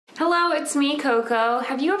Hello, it's me, Coco.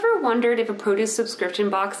 Have you ever wondered if a produce subscription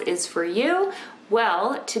box is for you?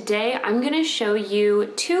 Well, today I'm going to show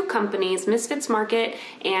you two companies, Misfits Market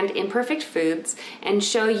and Imperfect Foods, and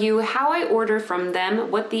show you how I order from them,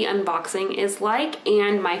 what the unboxing is like,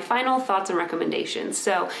 and my final thoughts and recommendations.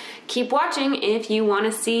 So keep watching if you want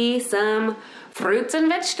to see some fruits and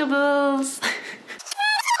vegetables.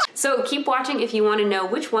 So keep watching if you want to know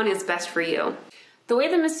which one is best for you. The way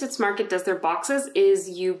the Misfits Market does their boxes is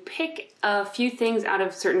you pick a few things out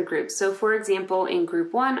of certain groups. So for example, in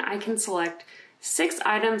group 1, I can select 6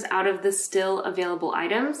 items out of the still available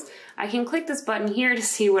items. I can click this button here to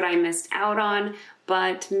see what I missed out on,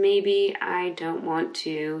 but maybe I don't want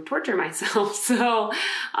to torture myself. So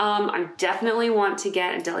I definitely want to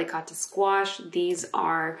get a delicata squash. These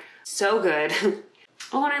are so good.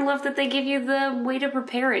 Oh, and I love that they give you the way to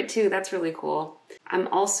prepare it too. That's really cool. I'm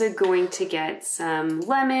also going to get some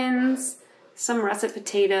lemons, some russet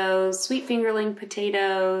potatoes, sweet fingerling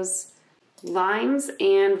potatoes, limes,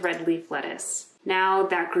 and red leaf lettuce. Now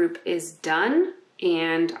that group is done,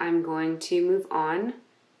 and I'm going to move on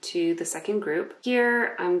to the second group.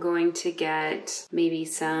 Here, I'm going to get maybe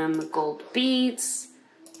some gold beets,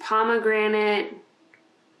 pomegranate,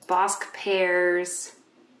 Bosc pears,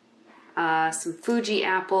 some Fuji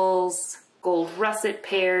apples, gold russet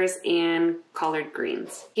pears, and collard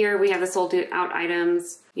greens. Here we have the sold out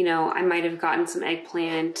items. You know, I might have gotten some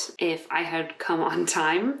eggplant if I had come on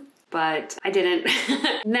time, but I didn't.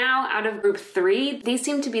 Now out of group 3, these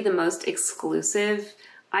seem to be the most exclusive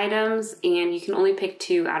items, and you can only pick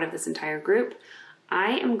 2 out of this entire group.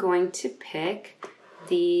 I am going to pick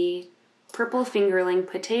the purple fingerling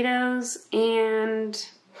potatoes and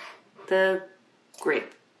the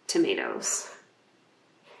grape tomatoes.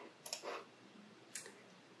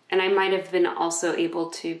 And I might have been also able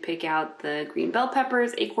to pick out the green bell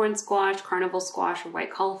peppers, acorn squash, carnival squash, or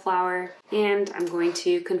white cauliflower. And I'm going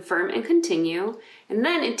to confirm and continue. And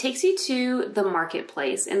then it takes you to the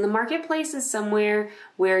marketplace. And the marketplace is somewhere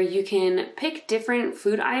where you can pick different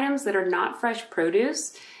food items that are not fresh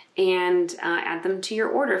produce and add them to your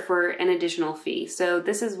order for an additional fee. So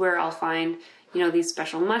this is where I'll find, you know, these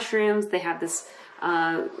special mushrooms. They have this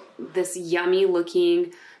this yummy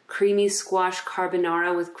looking creamy squash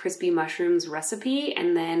carbonara with crispy mushrooms recipe,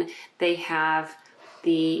 and then they have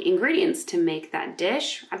the ingredients to make that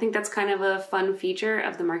dish. I think that's kind of a fun feature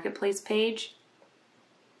of the marketplace page.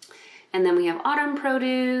 And then we have autumn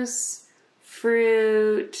produce,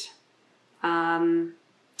 fruit, and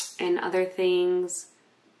other things.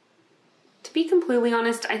 To be completely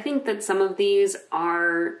honest, I think that some of these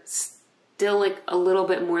are still like a little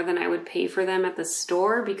bit more than I would pay for them at the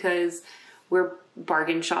store, because we're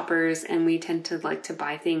bargain shoppers and we tend to like to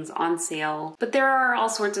buy things on sale. But there are all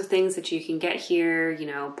sorts of things that you can get here, you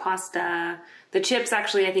know, pasta. The chips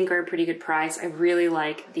actually I think are a pretty good price. I really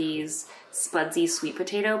like these Spudsy sweet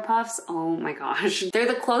potato puffs. Oh my gosh. They're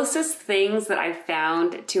the closest things that I've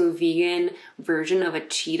found to a vegan version of a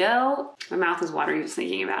Cheeto. My mouth is watering just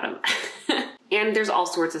thinking about them. And there's all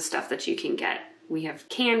sorts of stuff that you can get. We have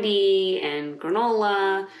candy and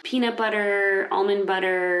granola, peanut butter, almond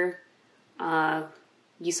butter.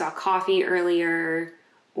 You saw coffee earlier,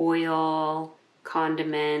 oil,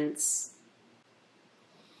 condiments,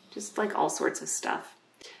 just like all sorts of stuff.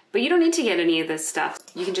 But you don't need to get any of this stuff.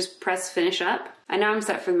 You can just press finish up. I know I'm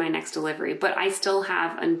set for my next delivery, but I still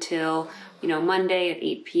have until, you know, Monday at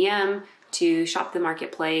 8 p.m. to shop the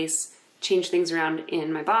marketplace, change things around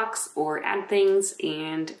in my box or add things,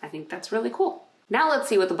 and I think that's really cool. Now let's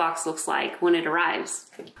see what the box looks like when it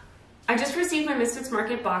arrives. I just received my Misfits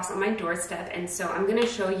Market box on my doorstep, and so I'm going to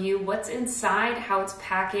show you what's inside, how it's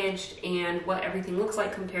packaged, and what everything looks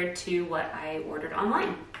like compared to what I ordered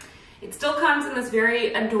online. It still comes in this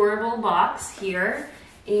very adorable box here,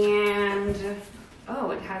 and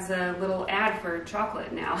oh, it has a little ad for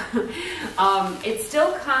chocolate now. It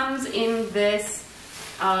still comes in this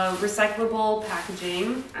recyclable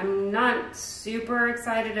packaging. I'm not super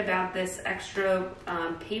excited about this extra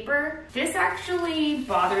paper. This actually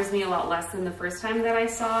bothers me a lot less than the first time that I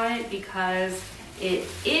saw it, because it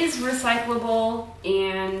is recyclable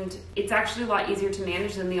and it's actually a lot easier to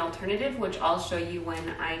manage than the alternative, which I'll show you when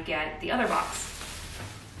I get the other box.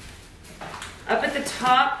 Up at the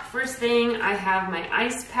top, first thing, I have my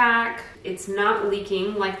ice pack. It's not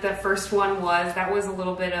leaking like the first one was. That was a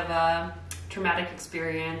little bit of a traumatic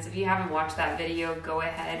experience. If you haven't watched that video, go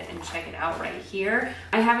ahead and check it out right here.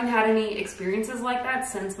 I haven't had any experiences like that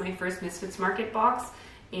since my first Misfits Market box,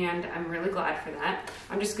 and I'm really glad for that.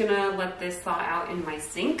 I'm just gonna let this thaw out in my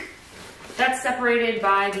sink. That's separated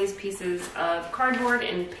by these pieces of cardboard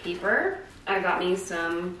and paper. I got me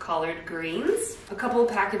some collard greens, a couple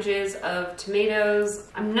packages of tomatoes.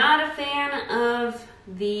 I'm not a fan of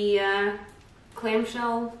the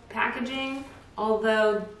clamshell packaging,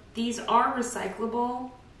 although these are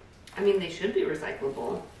recyclable. I mean, they should be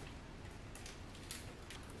recyclable.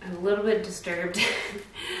 I'm a little bit disturbed.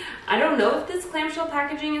 I don't know if this clamshell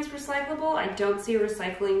packaging is recyclable. I don't see a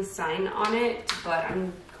recycling sign on it, but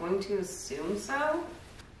I'm going to assume so.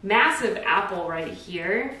 Massive apple right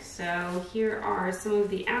here. So here are some of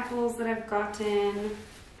the apples that I've gotten.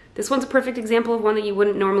 This one's a perfect example of one that you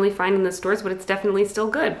wouldn't normally find in the stores, but it's definitely still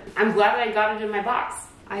good. I'm glad that I got it in my box.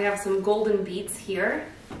 I have some golden beets here.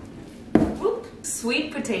 Whoop.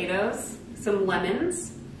 Sweet potatoes, some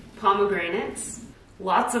lemons, pomegranates,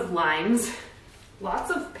 lots of limes, lots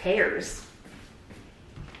of pears.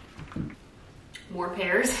 More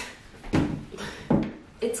pears.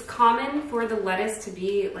 It's common for the lettuce to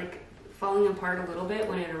be like falling apart a little bit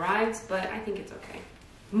when it arrives, but I think it's okay.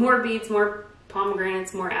 More beets, more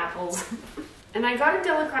pomegranates, more apples. And I got a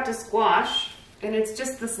delicata squash, and it's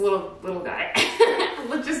just this little guy.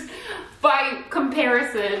 Just by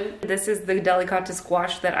comparison. This is the delicata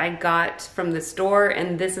squash that I got from the store,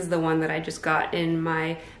 and this is the one that I just got in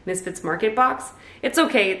my Misfits Market box. It's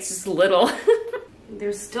okay, it's just little.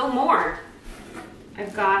 There's still more.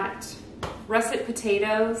 I've got russet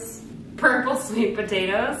potatoes, purple sweet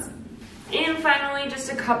potatoes, and finally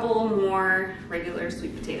just a couple more regular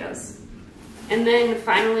sweet potatoes. And then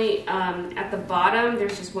finally at the bottom,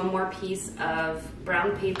 there's just one more piece of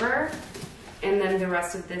brown paper. And then the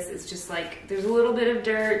rest of this is just like, there's a little bit of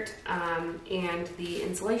dirt and the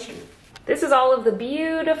insulation. This is all of the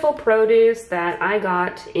beautiful produce that I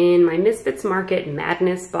got in my Misfits Market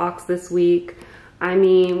Madness box this week. I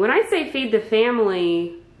mean, when I say feed the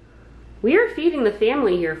family, we are feeding the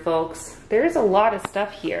family here, folks. There's a lot of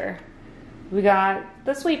stuff here. We got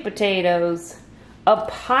the sweet potatoes, a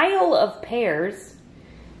pile of pears,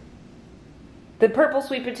 the purple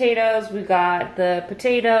sweet potatoes, we got the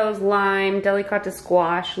potatoes, lime, delicata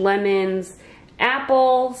squash, lemons,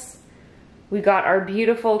 apples. We got our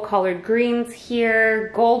beautiful collard greens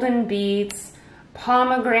here, golden beets,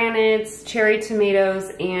 pomegranates, cherry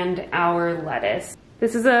tomatoes, and our lettuce.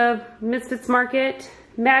 This is a Misfits Market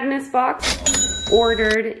Madness box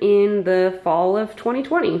ordered in the fall of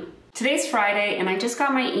 2020. Today's Friday, and I just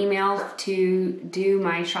got my email to do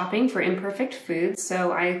my shopping for Imperfect Foods.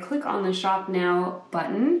 So I click on the Shop Now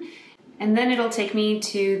button, and then it'll take me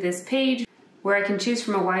to this page where I can choose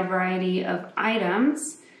from a wide variety of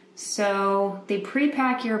items. So they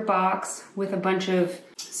pre-pack your box with a bunch of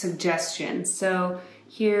suggestions. So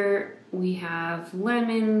here we have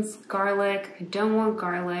lemons, garlic, I don't want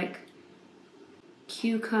garlic,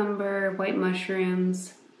 cucumber, white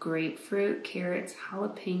mushrooms, grapefruit, carrots,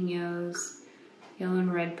 jalapenos, yellow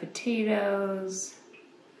and red potatoes,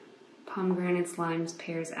 pomegranates, limes,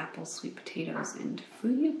 pears, apples, sweet potatoes, and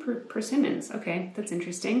fruity persimmons. Okay, that's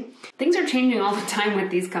interesting. Things are changing all the time with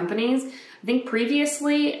these companies. I think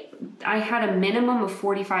previously I had a minimum of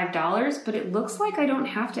 $45, but it looks like I don't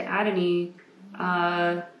have to add any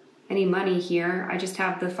money here. I just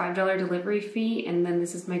have the $5 delivery fee, and then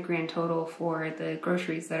this is my grand total for the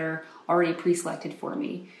groceries that are already pre-selected for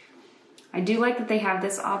me. I do like that they have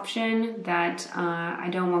this option that I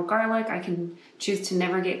don't want garlic. I can choose to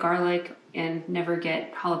never get garlic and never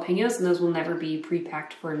get jalapenos, and those will never be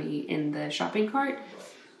pre-packed for me in the shopping cart.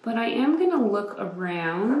 But I am gonna look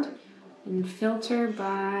around and filter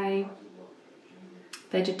by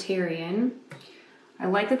vegetarian. I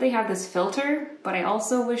like that they have this filter, but I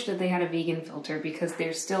also wish that they had a vegan filter because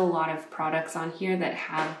there's still a lot of products on here that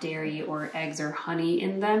have dairy or eggs or honey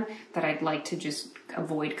in them that I'd like to just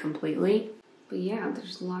avoid completely. But yeah,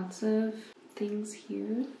 there's lots of things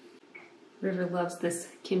here. River loves this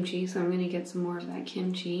kimchi, so I'm gonna get some more of that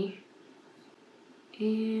kimchi.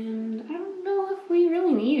 And I don't know if we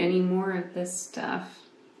really need any more of this stuff.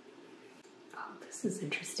 Oh, this is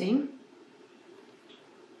interesting.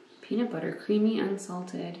 Peanut butter, creamy,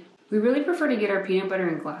 unsalted. We really prefer to get our peanut butter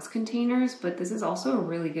in glass containers, but this is also a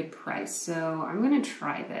really good price, so I'm gonna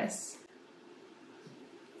try this.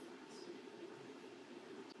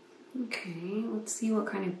 Okay, let's see what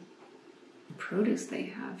kind of produce they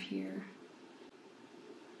have here.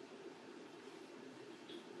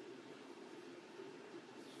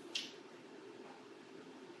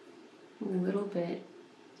 A little bit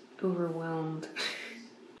overwhelmed.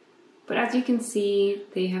 But as you can see,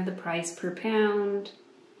 they have the price per pound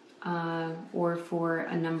or for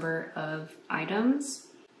a number of items.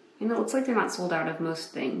 And it looks like they're not sold out of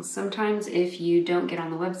most things. Sometimes if you don't get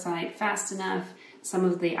on the website fast enough, some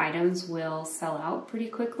of the items will sell out pretty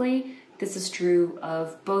quickly. This is true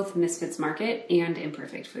of both Misfits Market and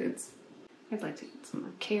Imperfect Foods. I'd like to get some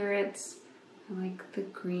more carrots. I like the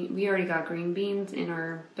green. We already got green beans in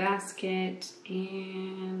our basket,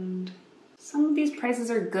 and some of these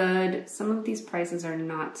prices are good. Some of these prices are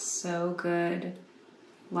not so good.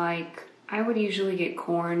 Like, I would usually get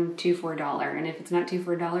corn 2 for $1, and if it's not 2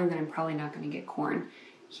 for $1, then I'm probably not going to get corn.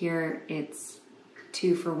 Here it's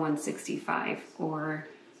 2 for $1.65, or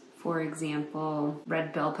for example,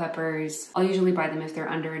 red bell peppers. I'll usually buy them if they're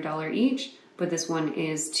under $1 each, but this one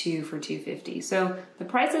is 2 for $2.50. So the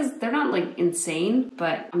prices, they're not like insane,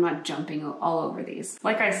 but I'm not jumping all over these.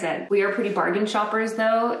 Like I said, we are pretty bargain shoppers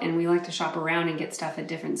though, and we like to shop around and get stuff at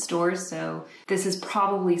different stores. So this is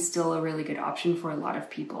probably still a really good option for a lot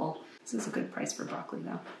of people. This is a good price for broccoli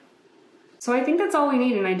though. So I think that's all we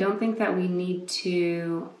need, and I don't think that we need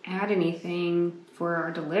to add anything for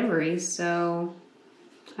our delivery. So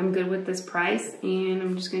I'm good with this price, and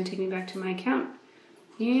I'm just gonna take me back to my account,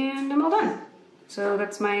 and I'm all done. So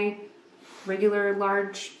that's my regular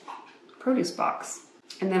large produce box.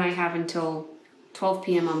 And then I have until 12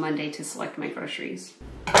 p.m. on Monday to select my groceries.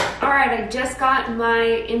 All right, I just got my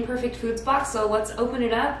Imperfect Foods box, so let's open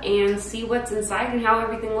it up and see what's inside and how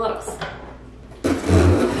everything looks.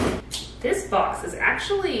 This box is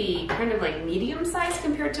actually kind of like medium sized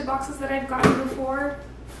compared to boxes that I've gotten before.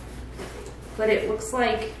 But it looks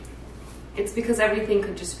like it's because everything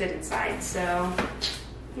could just fit inside. So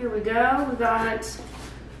here we go. We got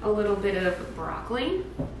a little bit of broccoli,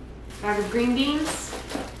 a bag of green beans,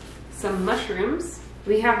 some mushrooms.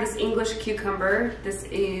 We have this English cucumber. This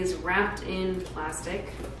is wrapped in plastic.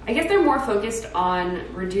 I guess they're more focused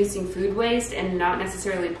on reducing food waste and not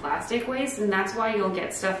necessarily plastic waste, and that's why you'll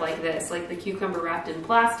get stuff like this, like the cucumber wrapped in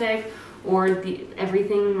plastic, or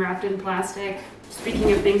everything wrapped in plastic.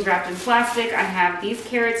 Speaking of things wrapped in plastic, I have these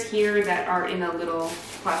carrots here that are in a little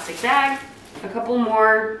plastic bag. A couple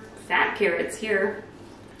more fat carrots here.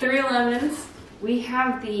 3 lemons. We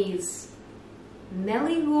have these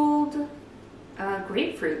Mellygold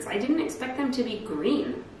grapefruits. I didn't expect them to be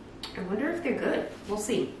green. I wonder if they're good. We'll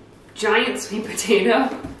see. Giant sweet potato.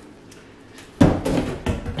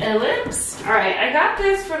 Ellipse. All right, I got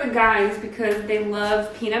this for the guys because they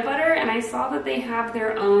love peanut butter, and I saw that they have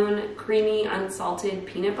their own creamy unsalted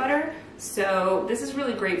peanut butter. So this is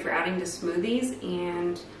really great for adding to smoothies,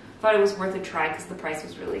 and thought it was worth a try because the price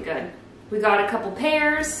was really good. We got a couple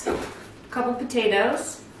pears, a couple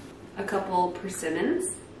potatoes, a couple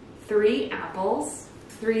persimmons, 3 apples,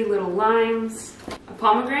 3 little limes, a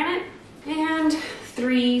pomegranate, and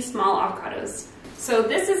 3 small avocados. So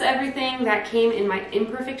this is everything that came in my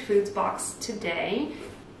Imperfect Foods box today.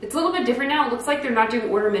 It's a little bit different now. It looks like they're not doing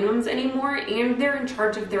order minimums anymore, and they're in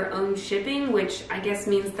charge of their own shipping, which I guess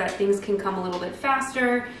means that things can come a little bit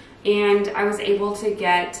faster. And I was able to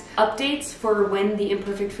get updates for when the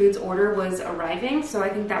Imperfect Foods order was arriving, so I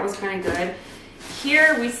think that was kind of good.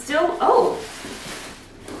 Here we still,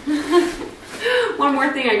 one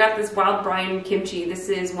more thing, I got this wild brine kimchi. This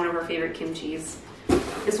is one of our favorite kimchis.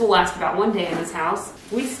 This will last about 1 day in this house.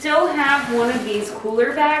 We still have one of these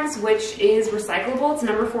cooler bags, which is recyclable. It's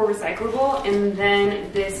number 4 recyclable. And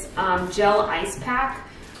then this gel ice pack.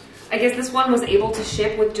 I guess this one was able to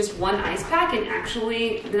ship with just 1 ice pack, and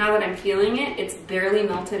actually, now that I'm feeling it, it's barely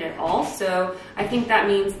melted at all. So I think that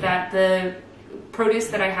means that the produce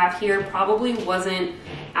that I have here probably wasn't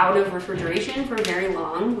out of refrigeration for very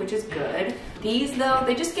long, which is good. These though,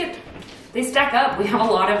 they stack up. We have a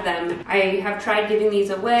lot of them. I have tried giving these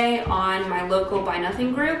away on my local Buy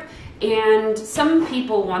Nothing group, and some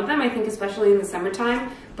people want them, I think especially in the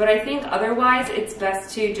summertime, but I think otherwise it's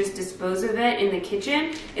best to just dispose of it in the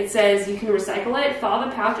kitchen. It says you can recycle it, thaw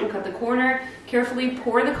the pouch and cut the corner, carefully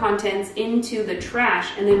pour the contents into the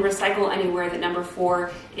trash, and then recycle anywhere that number 4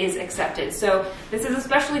 is accepted. So this is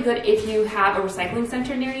especially good if you have a recycling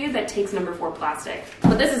center near you that takes number 4 plastic.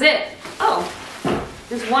 But this is it. Oh.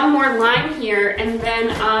 There's one more line here, and then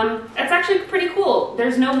that's actually pretty cool.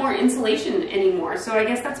 There's no more insulation anymore, so I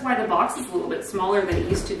guess that's why the box is a little bit smaller than it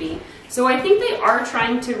used to be. So I think they are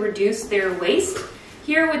trying to reduce their waste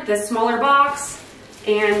here with the smaller box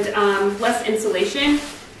and less insulation.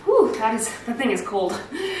 Whew, that thing is cold.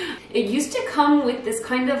 It used to come with this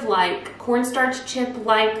kind of like cornstarch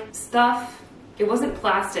chip-like stuff. It wasn't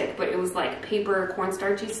plastic, but it was like paper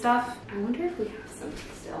cornstarchy stuff. I wonder if we have some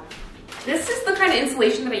still. This is the kind of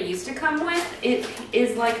insulation that I used to come with. It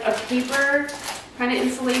is like a paper kind of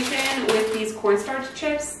insulation with these cornstarch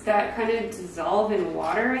chips that kind of dissolve in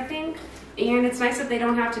water, I think. And it's nice that they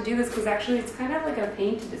don't have to do this because actually it's kind of like a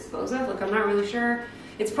pain to dispose of. Like, I'm not really sure.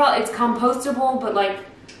 It's compostable, but like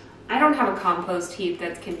I don't have a compost heap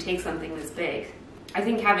that can take something this big. I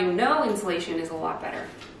think having no insulation is a lot better.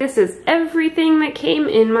 This is everything that came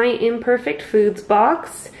in my Imperfect Foods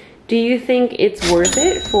box. Do you think it's worth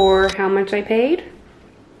it for how much I paid?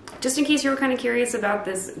 Just in case you were kind of curious about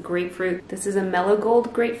this grapefruit, this is a mellow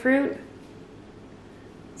gold grapefruit.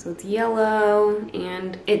 So it's yellow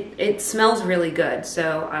and it smells really good,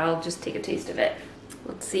 so I'll just take a taste of it.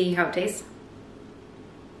 Let's see how it tastes.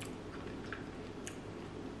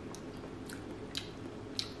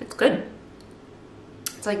 It's good.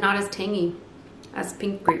 It's like not as tangy as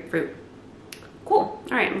pink grapefruit. Cool. All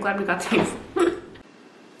right, I'm glad we got these.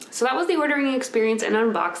 So that was the ordering experience and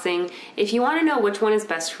unboxing. If you want to know which one is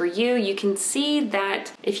best for you, you can see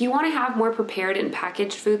that if you want to have more prepared and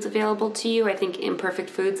packaged foods available to you, I think Imperfect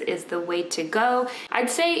Foods is the way to go.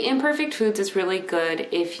 I'd say Imperfect Foods is really good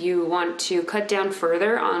if you want to cut down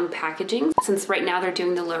further on packaging, since right now they're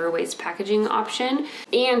doing the lower waste packaging option,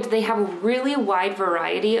 and they have a really wide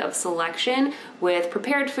variety of selection with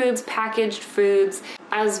prepared foods, packaged foods,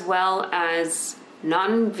 as well as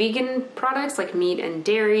non-vegan products like meat and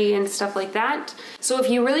dairy and stuff like that. So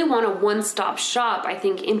if you really want a one-stop shop, I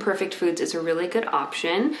think Imperfect Foods is a really good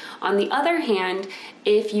option. On the other hand,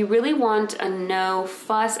 if you really want a no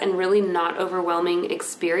fuss and really not overwhelming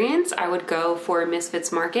experience, I would go for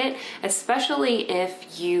Misfits Market, especially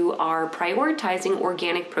if you are prioritizing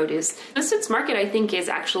organic produce. Misfits Market, I think, is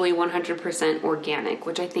actually 100% organic,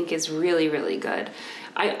 which I think is really, really good.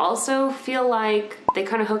 I also feel like they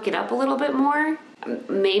kind of hook it up a little bit more.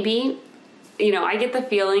 Maybe, you know, I get the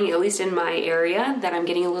feeling, at least in my area, that I'm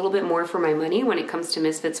getting a little bit more for my money when it comes to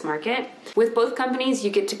Misfits Market. With both companies,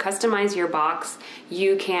 you get to customize your box.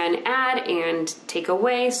 You can add and take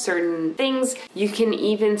away certain things. You can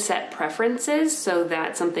even set preferences so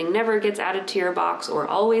that something never gets added to your box or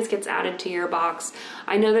always gets added to your box.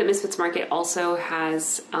 I know that Misfits Market also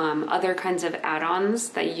has other kinds of add-ons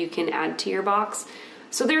that you can add to your box.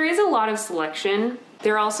 So there is a lot of selection.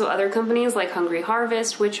 There are also other companies like Hungry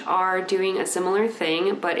Harvest, which are doing a similar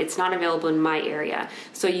thing, but it's not available in my area.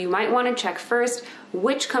 So you might want to check first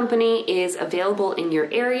which company is available in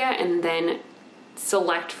your area and then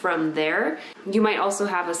select from there. You might also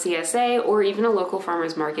have a CSA or even a local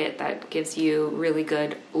farmer's market that gives you really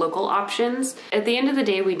good local options. At the end of the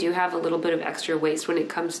day, we do have a little bit of extra waste when it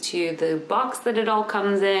comes to the box that it all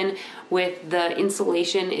comes in, with the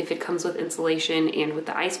insulation, if it comes with insulation, and with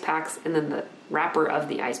the ice packs, and then the wrapper of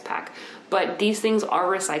the ice pack. But these things are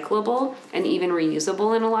recyclable and even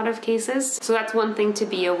reusable in a lot of cases. So that's one thing to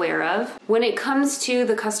be aware of. When it comes to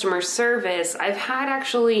the customer service, I've had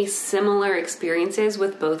actually similar experiences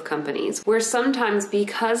with both companies, where sometimes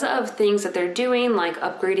because of things that they're doing, like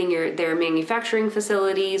upgrading their manufacturing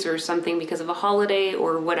facilities or something because of a holiday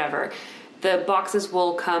or whatever, the boxes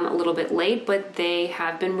will come a little bit late, but they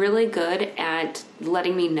have been really good at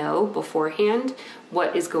letting me know beforehand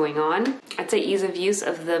what is going on. I'd say ease of use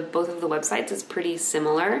of both of the websites is pretty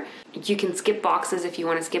similar. You can skip boxes if you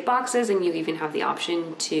want to skip boxes, and you even have the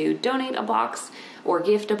option to donate a box or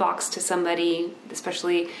gift a box to somebody,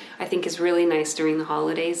 especially I think is really nice during the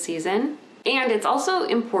holiday season. And it's also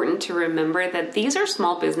important to remember that these are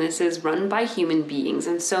small businesses run by human beings,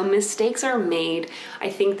 and so mistakes are made. I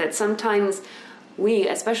think that sometimes we,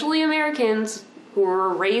 especially Americans, who were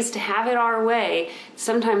raised to have it our way,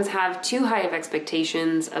 sometimes have too high of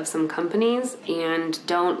expectations of some companies and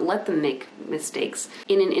don't let them make mistakes.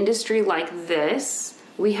 In an industry like this,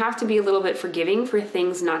 we have to be a little bit forgiving for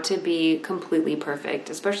things not to be completely perfect,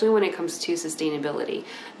 especially when it comes to sustainability.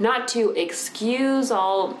 Not to excuse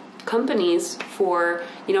all companies for,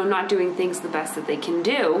 not doing things the best that they can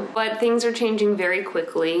do, but things are changing very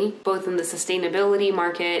quickly, both in the sustainability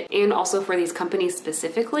market and also for these companies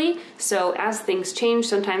specifically. So as things change,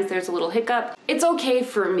 sometimes there's a little hiccup. It's okay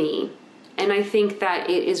for me, and I think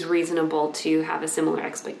that it is reasonable to have a similar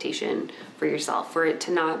expectation for yourself, for it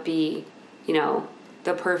to not be,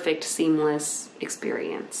 the perfect seamless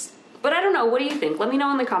experience. But I don't know, what do you think? Let me know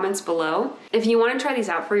in the comments below. If you want to try these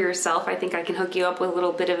out for yourself, I think I can hook you up with a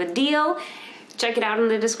little bit of a deal. Check it out in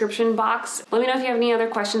the description box. Let me know if you have any other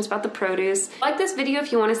questions about the produce. Like this video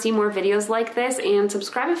if you want to see more videos like this, and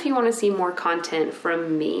subscribe if you want to see more content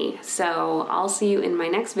from me. So I'll see you in my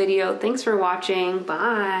next video. Thanks for watching.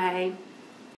 Bye.